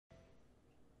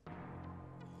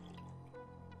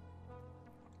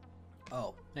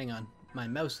Oh, hang on. My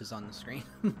mouse is on the screen.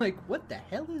 I'm like, what the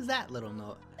hell is that little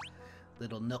nook?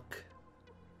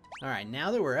 Alright,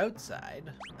 now that we're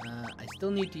outside, I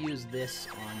still need to use this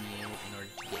on you in order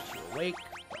to get you awake,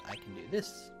 but I can do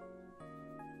this.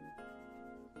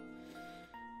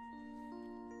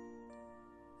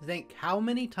 Think, how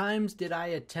many times did I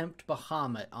attempt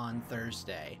Bahamut on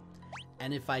Thursday?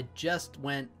 And if I just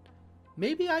went,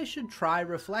 maybe I should try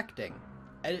reflecting,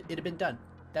 it'd have been done.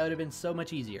 That would have been so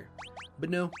much easier. But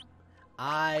no,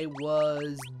 I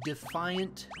was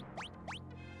defiant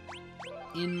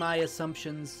in my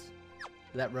assumptions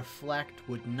that reflect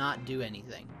would not do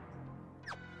anything.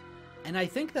 And I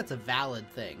think that's a valid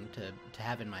thing to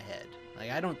have in my head. Like,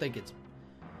 I don't think it's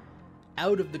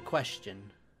out of the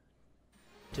question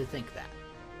to think that.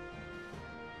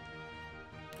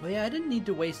 Well, yeah, I didn't need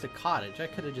to waste a cottage. I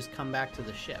could have just come back to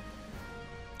the ship.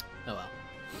 Oh well.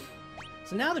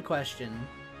 So now the question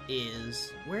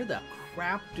is, where the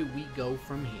crap do we go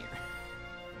from here?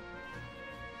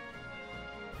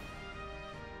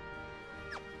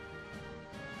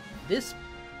 This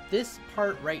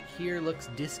part right here looks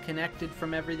disconnected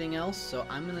from everything else, so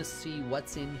I'm gonna see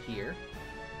what's in here.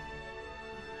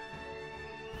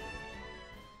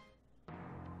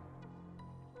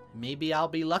 Maybe I'll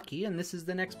be lucky and this is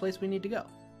the next place we need to go.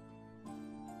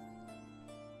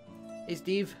 Hey,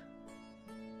 Steve.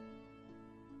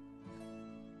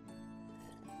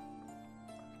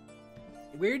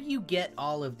 Where do you get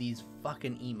all of these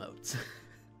fucking emotes?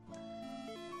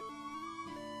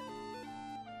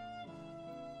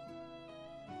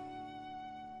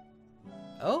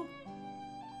 Oh?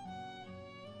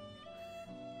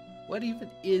 What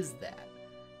even is that?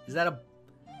 Is that a...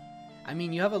 I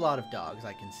mean, you have a lot of dogs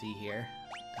I can see here.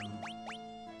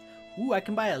 Ooh, I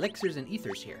can buy elixirs and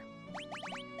ethers here.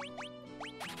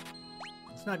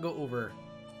 Let's not go over...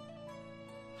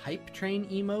 Hype train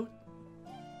emote?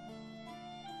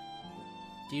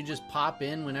 Do you just pop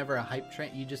in whenever a hype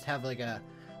train... You just have like an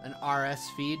RS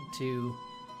feed to...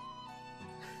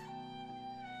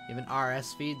 You have an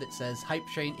RS feed that says hype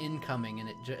train incoming and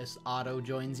it just auto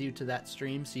joins you to that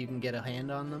stream so you can get a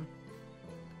hand on them?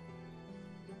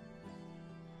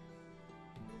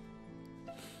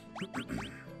 I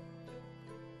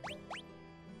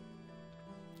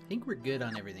think we're good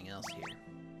on everything else here.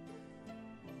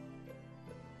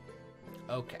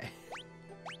 Okay.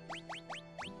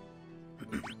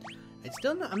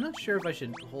 I'm not sure if I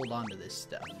should hold on to this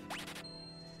stuff.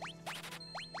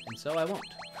 And so I won't.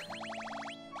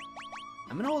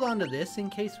 I'm gonna hold on to this in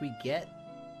case we get...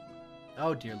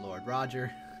 Oh dear lord,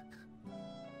 Roger.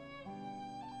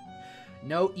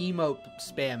 No emote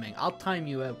spamming. I'll time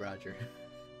you out, Roger.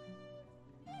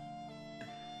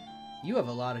 You have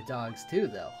a lot of dogs too,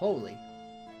 though. Holy.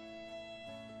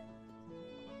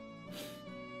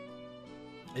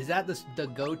 Is that the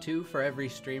go-to for every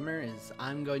streamer? Is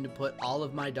I'm going to put all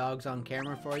of my dogs on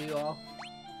camera for you all?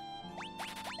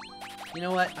 You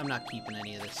know what? I'm not keeping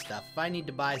any of this stuff. If I need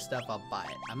to buy stuff, I'll buy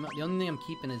it. The only thing I'm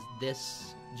keeping is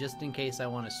this, just in case I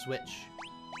want to switch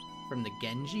from the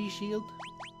Genji shield.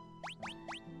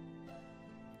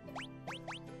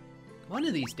 One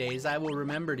of these days, I will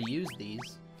remember to use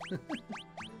these.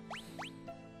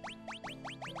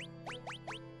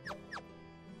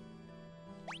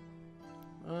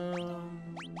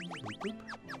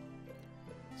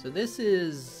 So this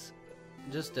is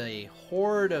just a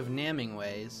horde of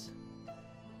Namingways.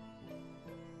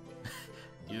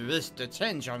 You wish to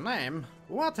change your name?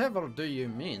 Whatever do you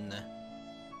mean?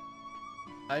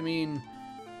 I mean,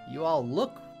 you all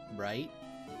look right.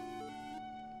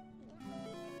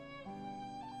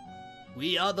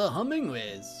 We are the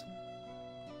Hummingways.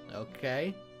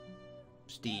 Okay.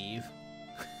 Steve.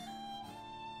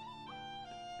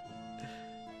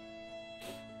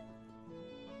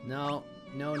 No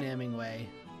Namingway.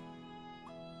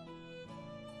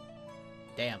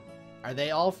 Damn. Are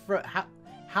they all from...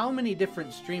 How many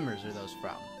different streamers are those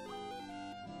from?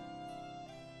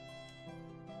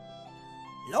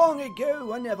 Long ago,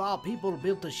 one of our people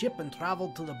built a ship and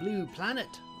traveled to the blue planet.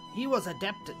 He was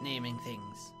adept at naming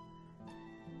things.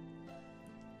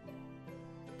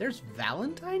 There's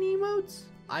Valentine emotes?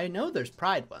 I know there's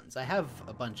Pride ones. I have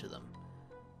a bunch of them.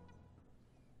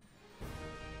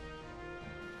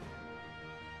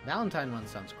 Valentine one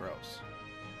sounds gross.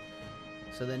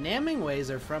 So the Namingways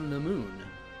are from the moon.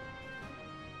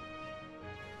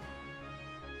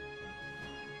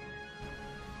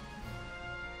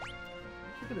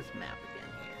 Look at this map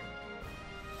again here.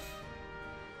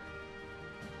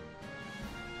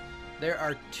 There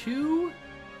are two...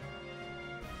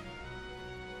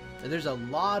 There's a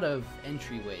lot of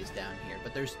entryways down here,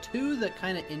 but there's two that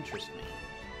kind of interest me.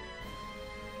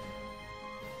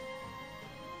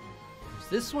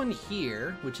 this one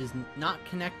here, which is not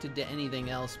connected to anything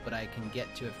else, but I can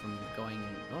get to it from going...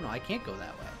 Oh no, I can't go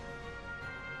that way.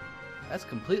 That's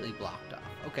completely blocked off.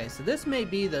 Okay, so this may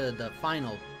be the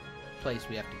final place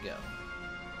we have to go.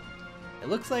 It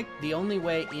looks like the only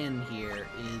way in here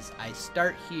is I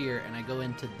start here and I go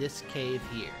into this cave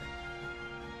here.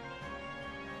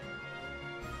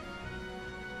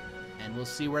 And we'll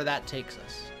see where that takes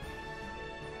us.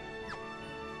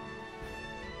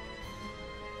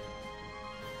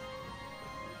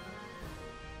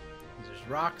 There's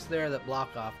rocks there that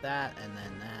block off that, and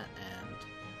then that, and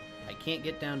I can't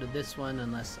get down to this one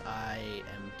unless I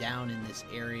am down in this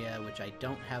area, which I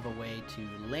don't have a way to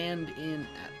land in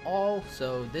at all,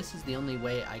 so this is the only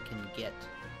way I can get.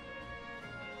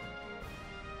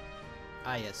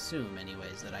 I assume,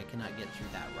 anyways, that I cannot get through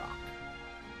that rock.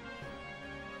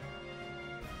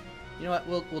 You know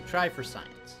what, we'll try for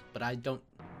science, but I don't...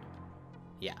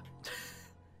 Yeah.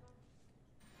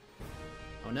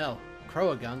 Oh no,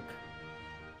 Croagunk.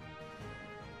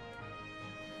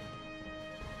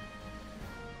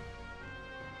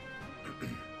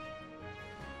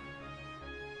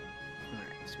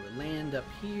 Alright, so we'll land up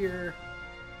here.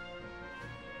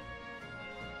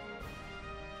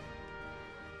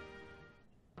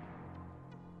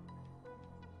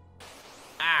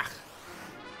 Ah!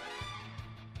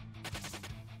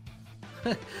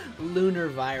 Lunar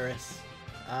virus.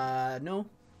 No.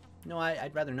 No,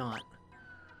 I'd rather not.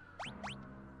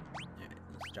 Alright,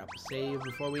 let's drop a save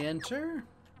before we enter.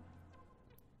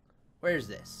 Where's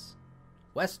this?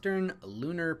 Western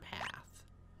Lunar Path.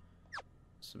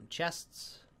 Some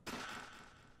chests.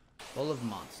 Full of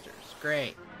monsters.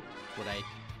 Great. What I...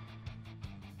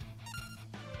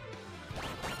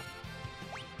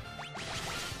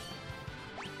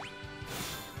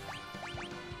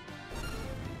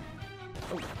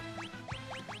 Oh.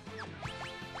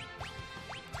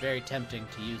 It's very tempting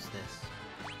to use this.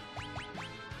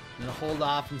 I'm gonna hold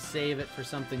off and save it for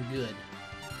something good.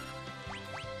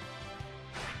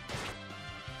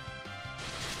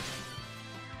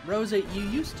 Rosa, you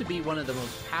used to be one of the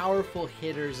most powerful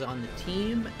hitters on the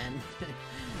team, and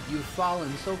you've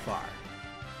fallen so far.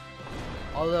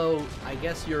 Although, I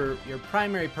guess your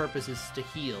primary purpose is to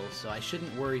heal, so I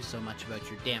shouldn't worry so much about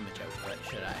your damage output,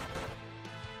 should I?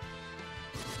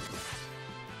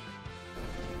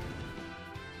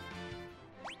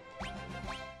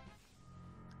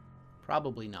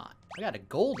 Probably not. I got a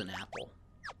golden apple.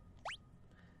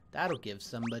 That'll give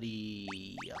somebody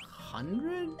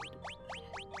 100?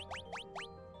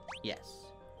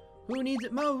 Yes. Who needs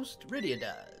it most? Rydia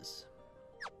does.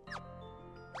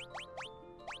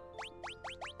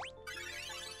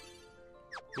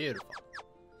 Beautiful.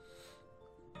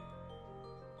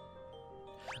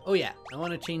 Oh yeah, I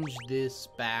want to change this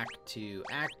back to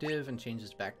active and change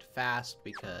this back to fast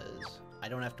because I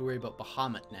don't have to worry about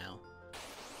Bahamut now.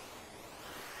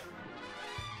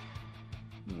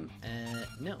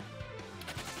 No. I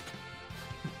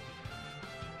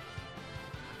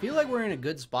feel like we're in a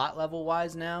good spot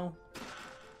level-wise now.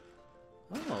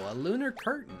 Oh, a lunar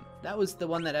curtain. That was the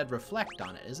one that had reflect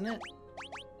on it, isn't it?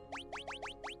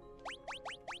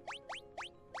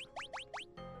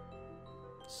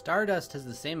 Stardust has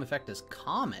the same effect as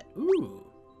Comet. Ooh.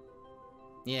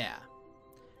 Yeah.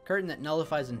 Curtain that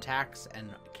nullifies attacks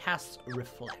and casts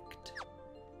reflect.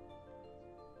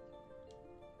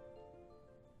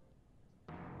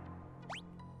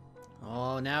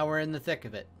 Oh, now we're in the thick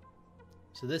of it.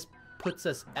 So this puts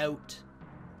us out.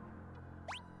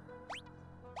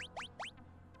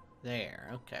 There,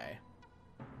 okay.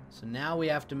 So now we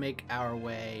have to make our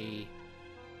way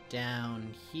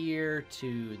down here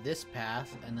to this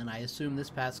path, and then I assume this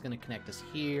path's going to connect us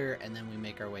here, and then we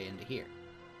make our way into here.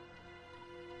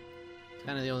 It's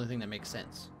kind of the only thing that makes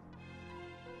sense.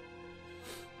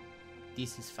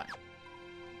 This is fine.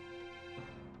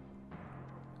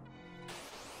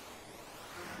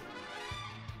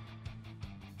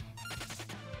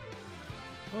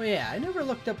 Oh yeah, I never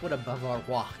looked up what a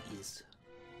Bavarois is.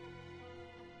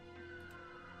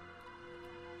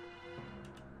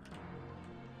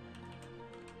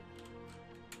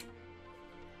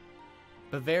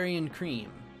 Bavarian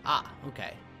cream. Ah,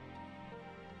 okay.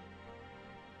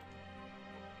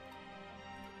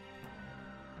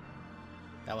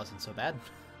 That wasn't so bad.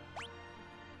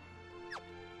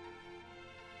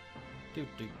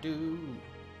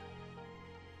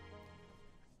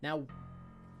 Now,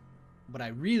 what I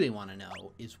really want to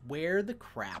know is where the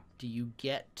crap do you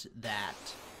get that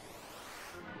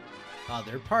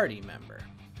other party member?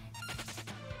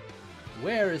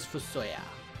 Where is FuSoYa?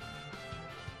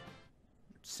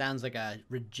 Sounds like a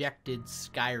rejected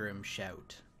Skyrim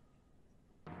shout.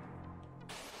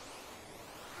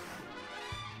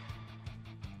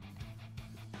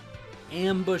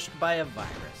 ambushed by a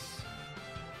virus.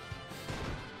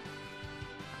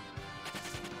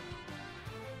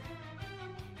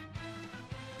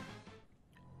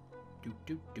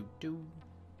 Do.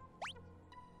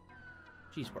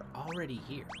 Jeez, we're already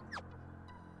here.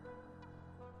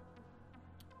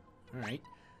 Alright.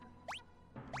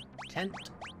 Tent.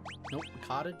 Nope,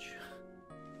 cottage.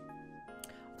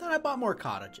 I thought I bought more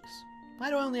cottages. Why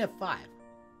do I only have 5?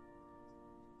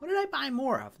 What did I buy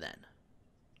more of then?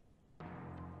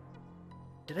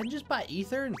 Did I just buy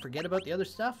ether and forget about the other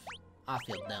stuff? I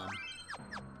feel dumb.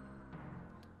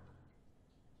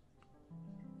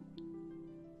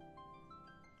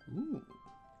 Ooh,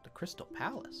 the Crystal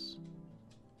Palace.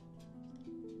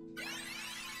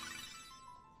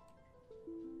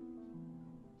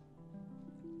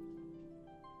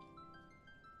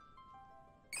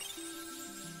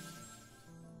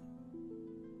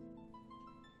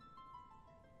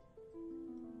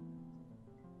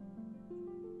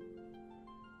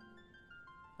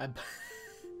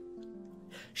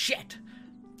 Shit!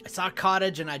 I saw a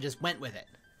cottage and I just went with it.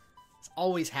 This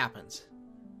always happens.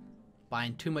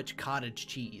 Buying too much cottage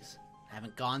cheese. I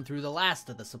haven't gone through the last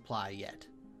of the supply yet.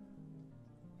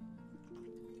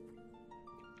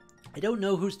 I don't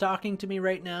know who's talking to me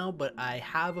right now, but I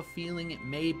have a feeling it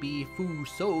may be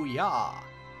FuSoYa.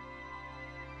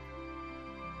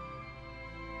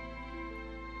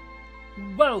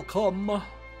 Welcome!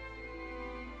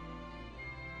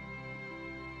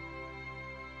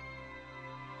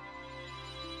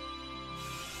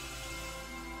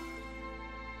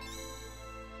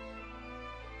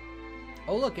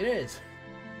 Oh, look, it is.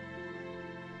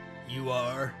 You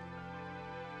are?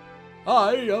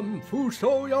 I am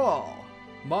FuSoYa.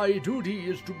 My duty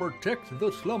is to protect the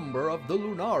slumber of the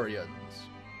Lunarians.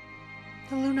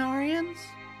 The Lunarians?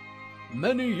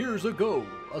 Many years ago,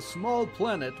 a small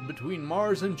planet between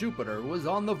Mars and Jupiter was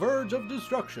on the verge of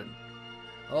destruction.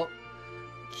 Oh,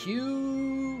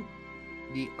 cue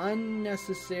the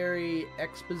unnecessary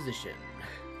exposition.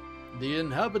 The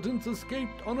inhabitants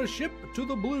escaped on a ship to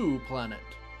the Blue Planet.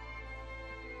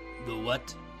 The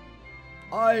what?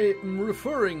 I am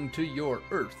referring to your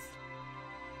Earth.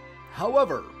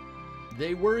 However,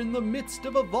 they were in the midst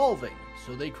of evolving,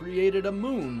 so they created a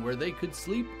moon where they could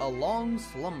sleep a long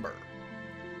slumber.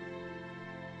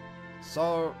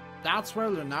 So, that's where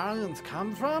Lunarians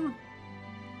come from?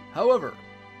 However,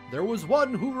 there was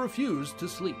one who refused to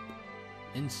sleep.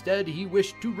 Instead, he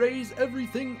wished to raise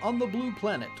everything on the Blue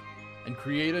Planet and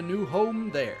create a new home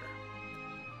there.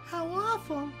 How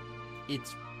awful.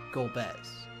 It's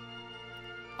Golbez.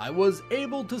 I was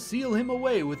able to seal him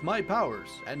away with my powers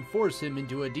and force him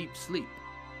into a deep sleep.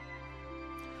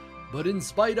 But in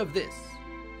spite of this,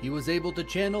 he was able to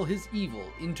channel his evil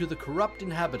into the corrupt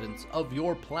inhabitants of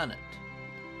your planet.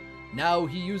 Now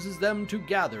he uses them to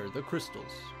gather the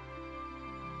crystals.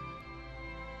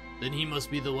 Then he must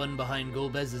be the one behind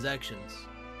Golbez's actions.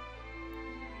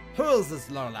 Who is this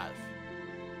lowlife?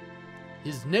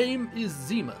 His name is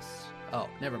Zemus. Oh,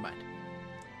 never mind.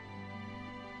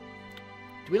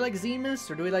 Do we like Zemus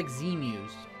or do we like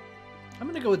Zemus? I'm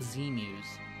gonna go with Zemus.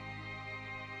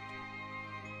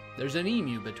 There's an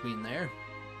emu between there.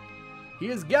 He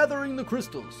is gathering the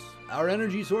crystals, our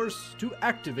energy source, to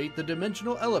activate the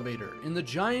dimensional elevator in the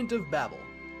Giant of Babel.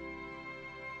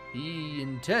 He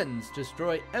intends to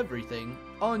destroy everything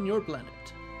on your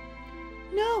planet.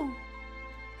 No.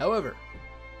 However,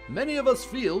 many of us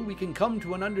feel we can come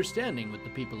to an understanding with the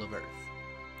people of Earth.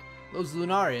 Those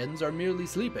Lunarians are merely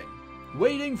sleeping,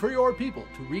 waiting for your people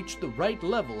to reach the right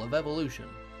level of evolution.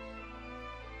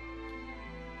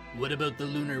 What about the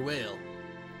lunar whale?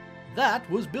 That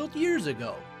was built years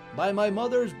ago by my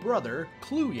mother's brother,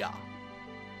 FuSoYa,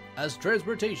 as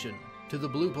transportation to the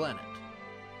Blue Planet.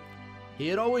 He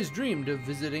had always dreamed of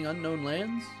visiting unknown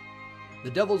lands.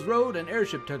 The Devil's Road and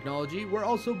airship technology were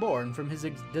also born from his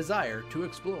desire to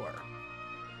explore.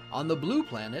 On the Blue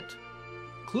Planet,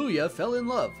 FuSoYa fell in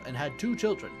love and had 2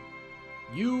 children.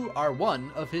 You are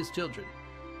one of his children.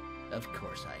 Of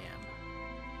course I am.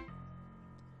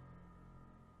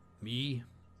 Me?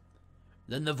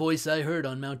 Then the voice I heard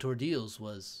on Mount Ordeals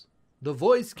was... The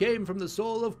voice came from the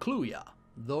soul of FuSoYa,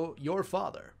 though your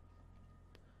father.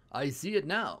 I see it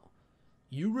now.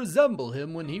 You resemble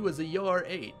him when he was your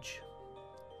age.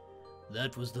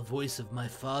 That was the voice of my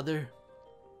father?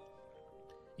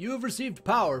 You have received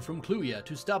power from FuSoYa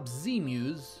to stop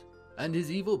Zemus and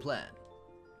his evil plan.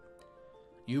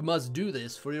 You must do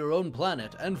this for your own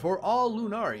planet and for all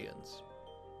Lunarians.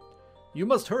 You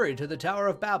must hurry to the Tower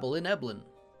of Babel in Eblin.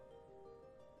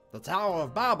 The Tower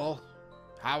of Babel?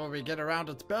 How will we get around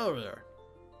its barrier?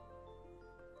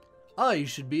 I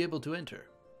should be able to enter.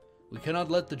 We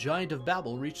cannot let the giant of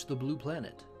Babel reach the blue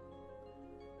planet.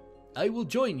 I will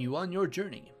join you on your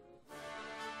journey.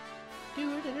 I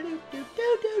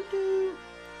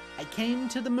came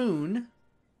to the moon.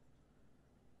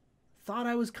 Thought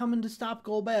I was coming to stop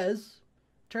Golbez.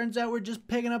 Turns out we're just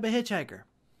picking up a hitchhiker.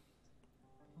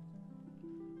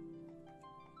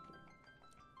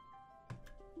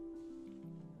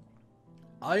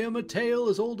 I am a tale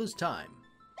as old as time.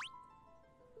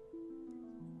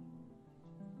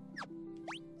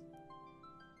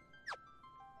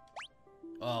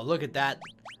 Oh, look at that.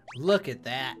 Look at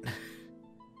that.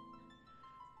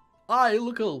 I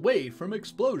look away from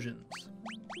explosions.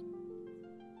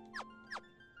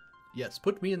 Yes,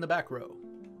 put me in the back row.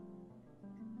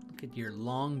 Look at your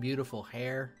long, beautiful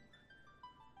hair.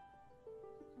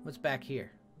 What's back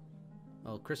here?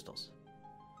 Oh, crystals.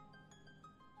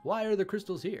 Why are the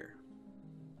crystals here?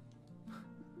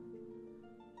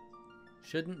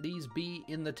 Shouldn't these be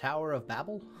in the Tower of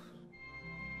Babel?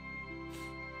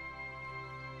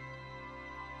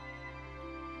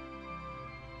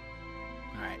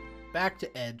 Alright, back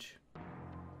to Edge.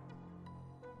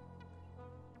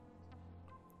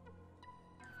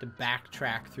 To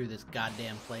backtrack through this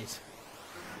goddamn place.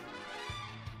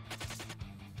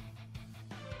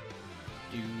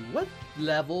 What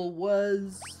level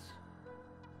was...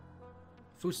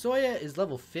 FuSoYa is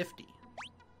level 50.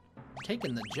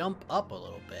 Taking the jump up a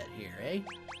little bit here, eh?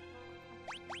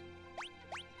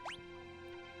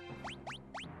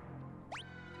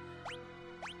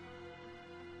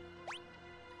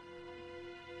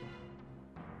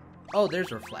 Oh,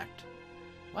 there's Reflect.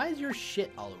 Why is your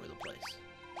shit all over the place?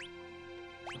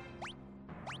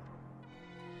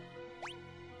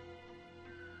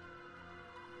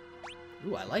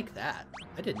 Ooh, I like that.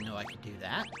 I didn't know I could do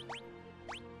that.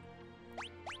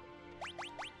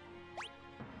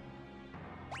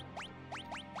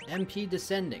 MP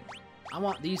Descending. I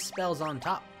want these spells on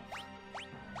top.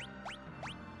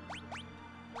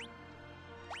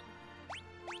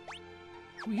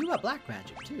 Ooh, you got black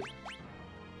magic too.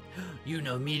 You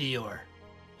know Meteor.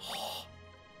 Oh.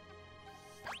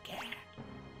 Okay.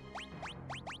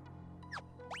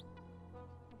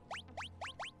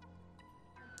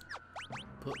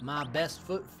 Put my best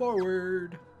foot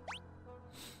forward.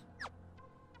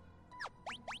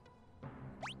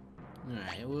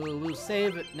 Alright, we'll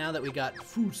save it now that we got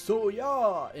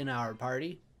FuSoYa in our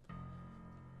party.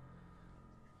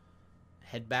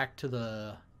 Head back to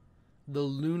the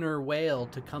lunar whale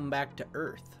to come back to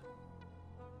Earth.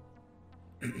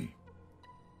 The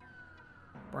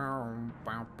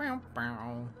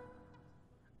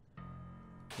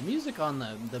music on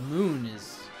the moon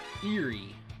is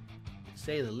eerie, to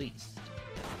say the least.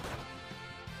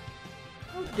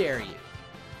 How dare you?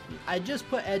 I just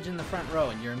put Edge in the front row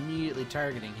and you're immediately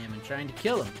targeting him and trying to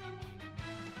kill him.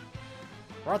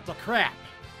 What the crap?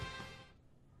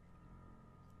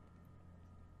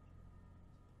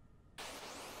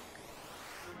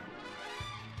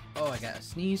 Oh, I got a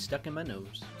sneeze stuck in my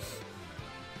nose.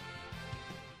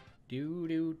 Do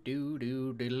do do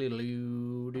do do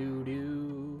do do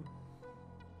do.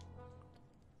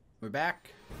 We're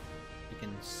back. We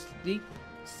can sleep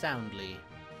soundly.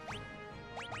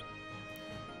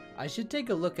 I should take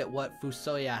a look at what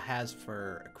FuSoYa has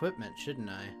for equipment,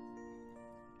 shouldn't I?